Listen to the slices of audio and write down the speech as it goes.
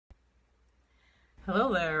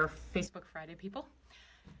Hello there, Facebook Friday people,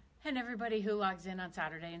 and everybody who logs in on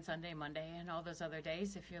Saturday and Sunday, Monday, and all those other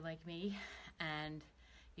days if you're like me and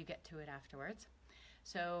you get to it afterwards.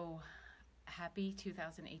 So, happy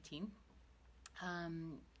 2018.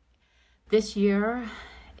 This year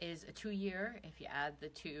is a 2-year. If you add the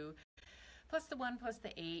 2 plus the 1 plus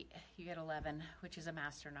the 8, you get 11, which is a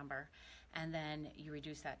master number. And then you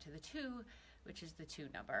reduce that to the 2, which is the 2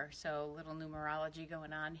 number. So, little numerology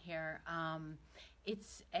going on here.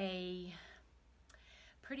 It's a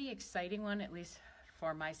pretty exciting one, at least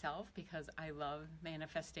for myself, because I love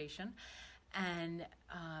manifestation. And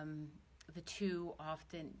the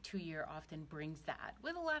 2-year often brings that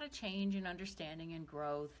with a lot of change and understanding and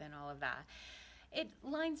growth and all of that. It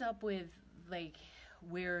lines up with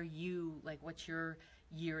what's your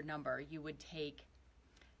year number. You would take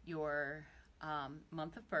your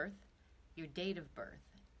month of birth, your date of birth,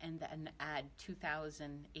 and then add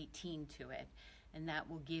 2018 to it. And that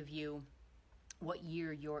will give you what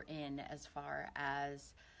year you're in as far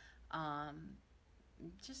as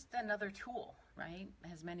just another tool, right?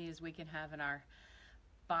 As many as we can have in our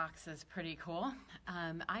box is pretty cool.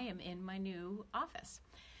 I am in my new office.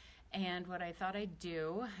 And what I thought I'd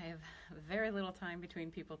do, I have very little time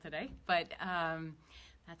between people today, but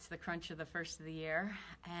that's the crunch of the first of the year,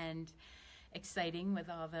 and exciting with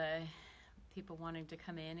all the people wanting to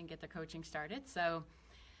come in and get their coaching started. So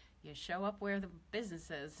you show up where the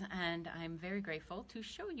business is, and I'm very grateful to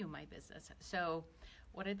show you my business. So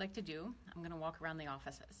what I'd like to do, I'm going to walk around the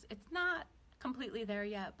offices. It's not completely there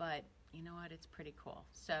yet, but you know what? It's pretty cool.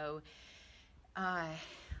 So let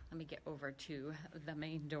me get over to the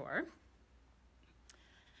main door.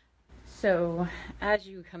 So as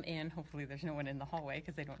you come in, hopefully there's no one in the hallway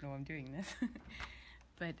because they don't know I'm doing this.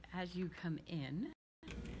 But as you come in,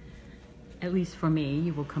 at least for me,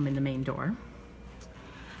 you will come in the main door.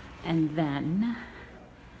 And then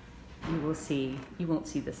you won't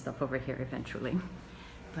see this stuff over here eventually,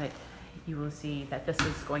 but you will see that this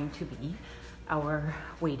is going to be our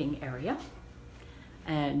waiting area.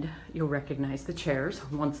 And you'll recognize the chairs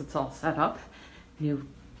once it's all set up.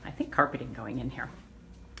 I think carpeting going in here.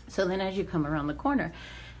 So then as you come around the corner,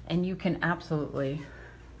 and you can absolutely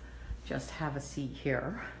just have a seat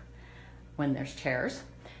here when there's chairs,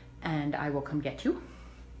 and I will come get you.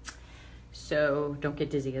 So don't get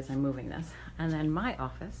dizzy as I'm moving this. And then my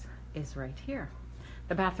office is right here.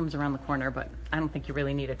 The bathroom's around the corner, but I don't think you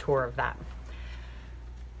really need a tour of that.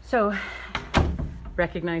 So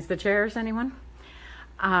recognize the chairs, anyone?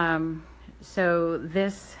 So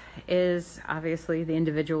this is obviously the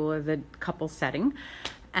individual or the couple setting,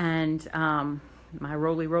 and my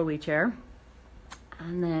roly chair.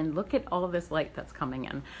 And then look at all of this light that's coming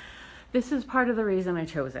in. This is part of the reason I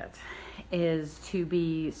chose it, is to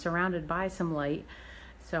be surrounded by some light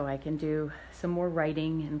so I can do some more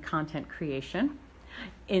writing and content creation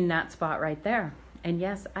in that spot right there. And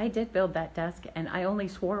yes, I did build that desk, and I only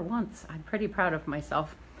swore once. I'm pretty proud of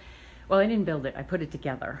myself. Well, I didn't build it, I put it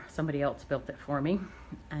together. Somebody else built it for me,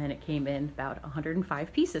 and it came in about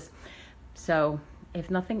 105 pieces. So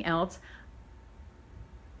if nothing else,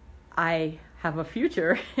 I have a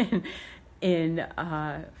future in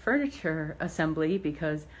furniture assembly,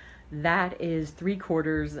 because that is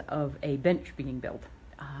 3/4 of a bench being built,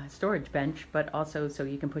 storage bench, but also so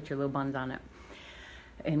you can put your little buns on it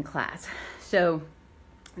in class. So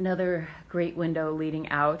another great window leading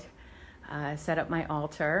out. Set up my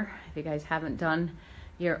altar. If you guys haven't done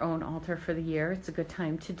your own altar for the year, it's a good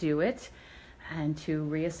time to do it and to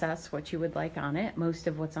reassess what you would like on it. Most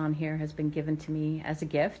of what's on here has been given to me as a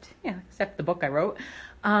gift, except the book I wrote.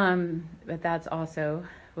 But that's also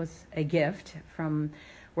was a gift from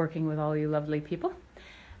working with all you lovely people.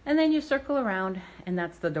 And then you circle around, and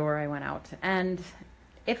that's the door I went out. And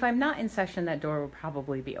if I'm not in session, that door will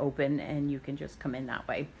probably be open, and you can just come in that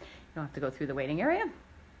way. You don't have to go through the waiting area.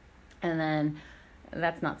 And then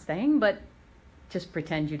that's not staying, but just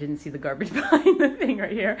pretend you didn't see the garbage behind the thing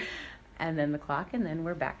right here. And then the clock, and then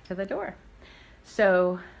we're back to the door.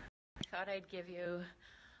 So I thought I'd give you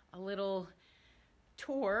a little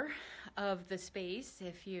tour of the space.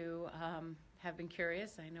 If you have been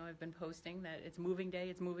curious, I know I've been posting that it's moving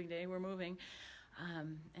day, we're moving.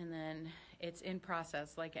 And then it's in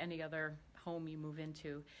process, like any other home you move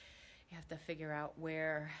into. You have to figure out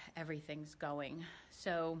where everything's going.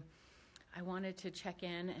 So I wanted to check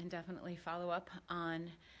in and definitely follow up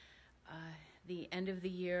on the end of the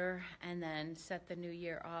year, and then set the new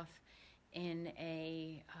year off in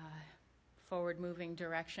a forward-moving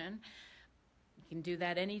direction. You can do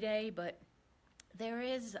that any day, but there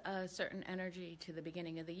is a certain energy to the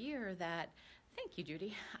beginning of the year that, thank you,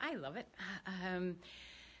 Judy, I love it,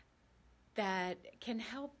 that can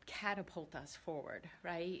help catapult us forward,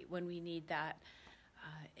 right? When we need that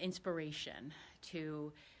inspiration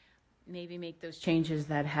to maybe make those changes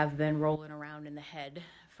that have been rolling around in the head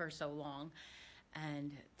for so long,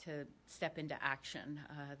 and to step into action.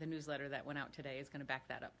 The newsletter that went out today is going to back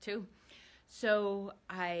that up too. So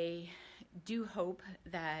I do hope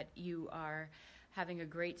that you are having a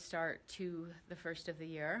great start to the first of the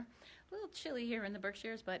year. A little chilly here in the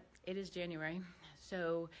Berkshires, but it is January.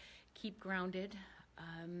 So keep grounded.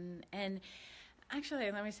 And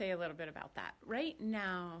actually, let me say a little bit about that. Right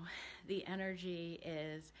now, the energy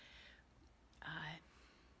is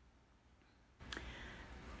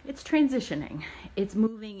it's transitioning. It's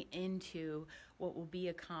moving into what will be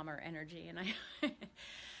a calmer energy. And I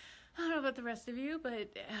don't know about the rest of you, but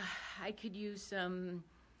I could use some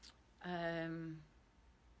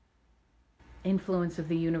influence of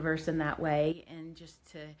the universe in that way, and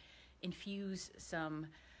just to infuse some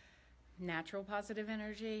natural positive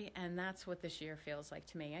energy. And that's what this year feels like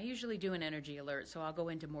to me. I usually do an energy alert, so I'll go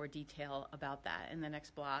into more detail about that in the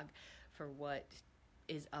next blog for what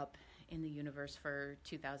is up in the universe for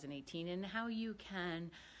 2018 and how you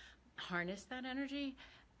can harness that energy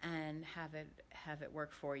and have it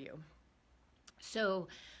work for you. So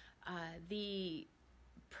the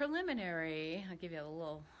preliminary, I'll give you a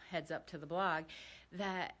little heads up to the blog,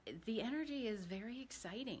 that the energy is very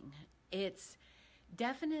exciting. It's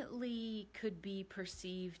definitely could be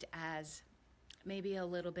perceived as maybe a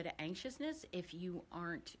little bit of anxiousness if you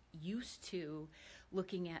aren't used to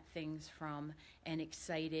looking at things from an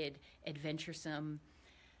excited, adventuresome,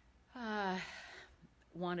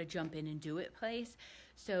 want to jump in and do it place.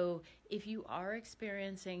 So if you are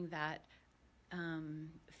experiencing that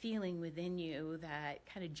feeling within you, that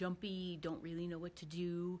kind of jumpy, don't really know what to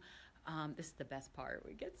do, this is the best part.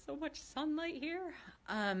 We get so much sunlight here.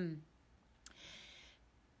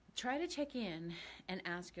 Try to check in and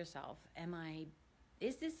ask yourself,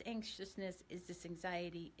 is this anxiousness, is this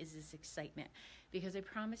anxiety, is this excitement? Because I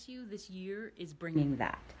promise you this year is bringing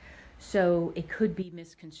that. So it could be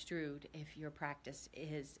misconstrued if your practice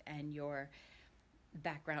is and your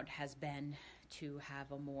background has been to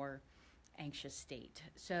have a more anxious state.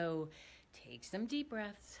 So take some deep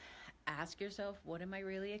breaths, ask yourself, what am I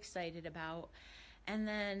really excited about? And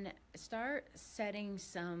then start setting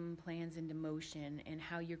some plans into motion in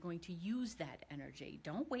how you're going to use that energy.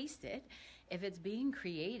 Don't waste it. If it's being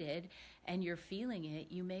created and you're feeling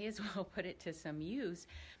it, you may as well put it to some use.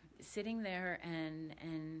 Sitting there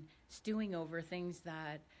and stewing over things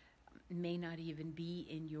that may not even be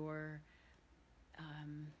in your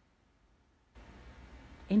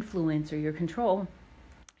influence or your control,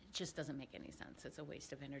 it just doesn't make any sense. It's a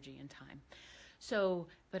waste of energy and time. So,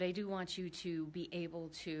 but I do want you to be able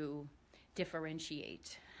to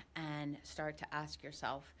differentiate and start to ask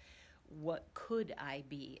yourself, what could I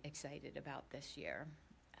be excited about this year?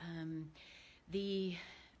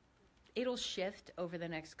 It'll shift over the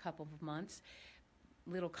next couple of months, a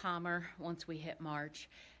little calmer once we hit March.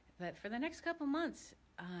 But for the next couple of months,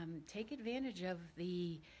 take advantage of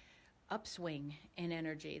the upswing in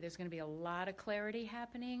energy. There's going to be a lot of clarity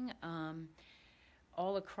happening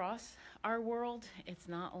all across our world. It's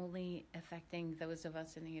not only affecting those of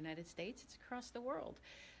us in the United States, it's across the world.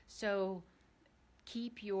 So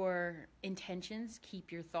keep your intentions,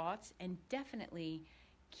 keep your thoughts, and definitely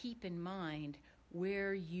keep in mind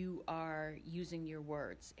where you are using your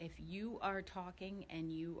words. If you are talking and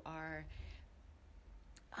you are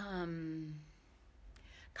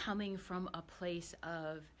coming from a place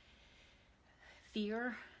of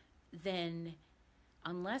fear, then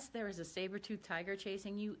unless there is a saber-toothed tiger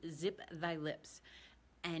chasing you, zip thy lips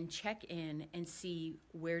and check in and see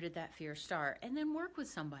where did that fear start, and then work with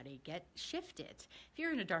somebody, shift it. If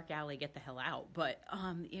you're in a dark alley, get the hell out. But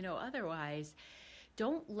otherwise,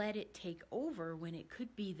 don't let it take over when it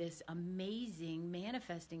could be this amazing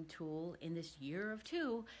manifesting tool in this year of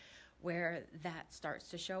two where that starts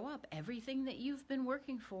to show up. Everything that you've been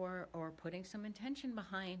working for or putting some intention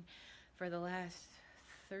behind for the last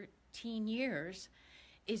 13 years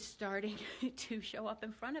is starting to show up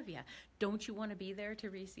in front of you. Don't you want to be there to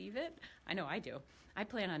receive it? I know I do. I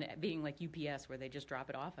plan on it being like UPS where they just drop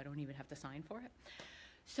it off. I don't even have to sign for it.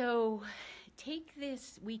 So take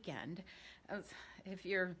this weekend, if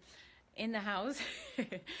you're in the house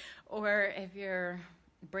or if you're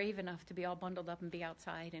brave enough to be all bundled up and be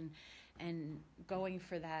outside and going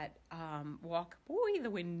for that walk. Boy,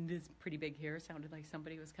 the wind is pretty big here. It sounded like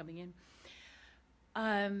somebody was coming in.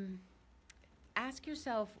 Ask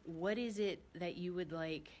yourself, what is it that you would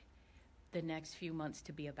like the next few months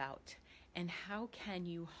to be about? And how can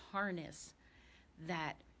you harness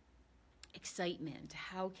that excitement?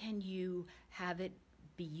 How can you have it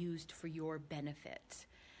be used for your benefit?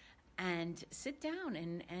 And sit down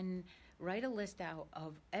and write a list out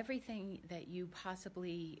of everything that you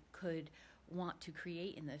possibly could want to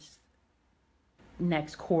create in this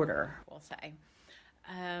next quarter, we'll say.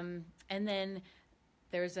 And then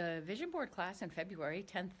there's a vision board class in February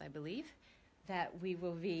 10th, I believe, that we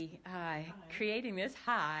will be creating this.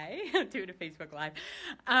 Due to Facebook Live,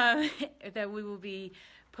 that we will be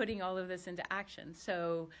putting all of this into action.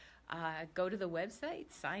 So go to the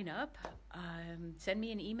website, sign up, send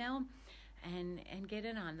me an email, and get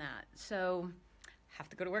in on that. So have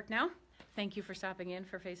to go to work now. Thank you for stopping in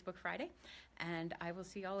for Facebook Friday, and I will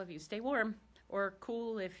see all of you. Stay warm or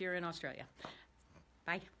cool if you're in Australia.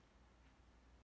 Bye.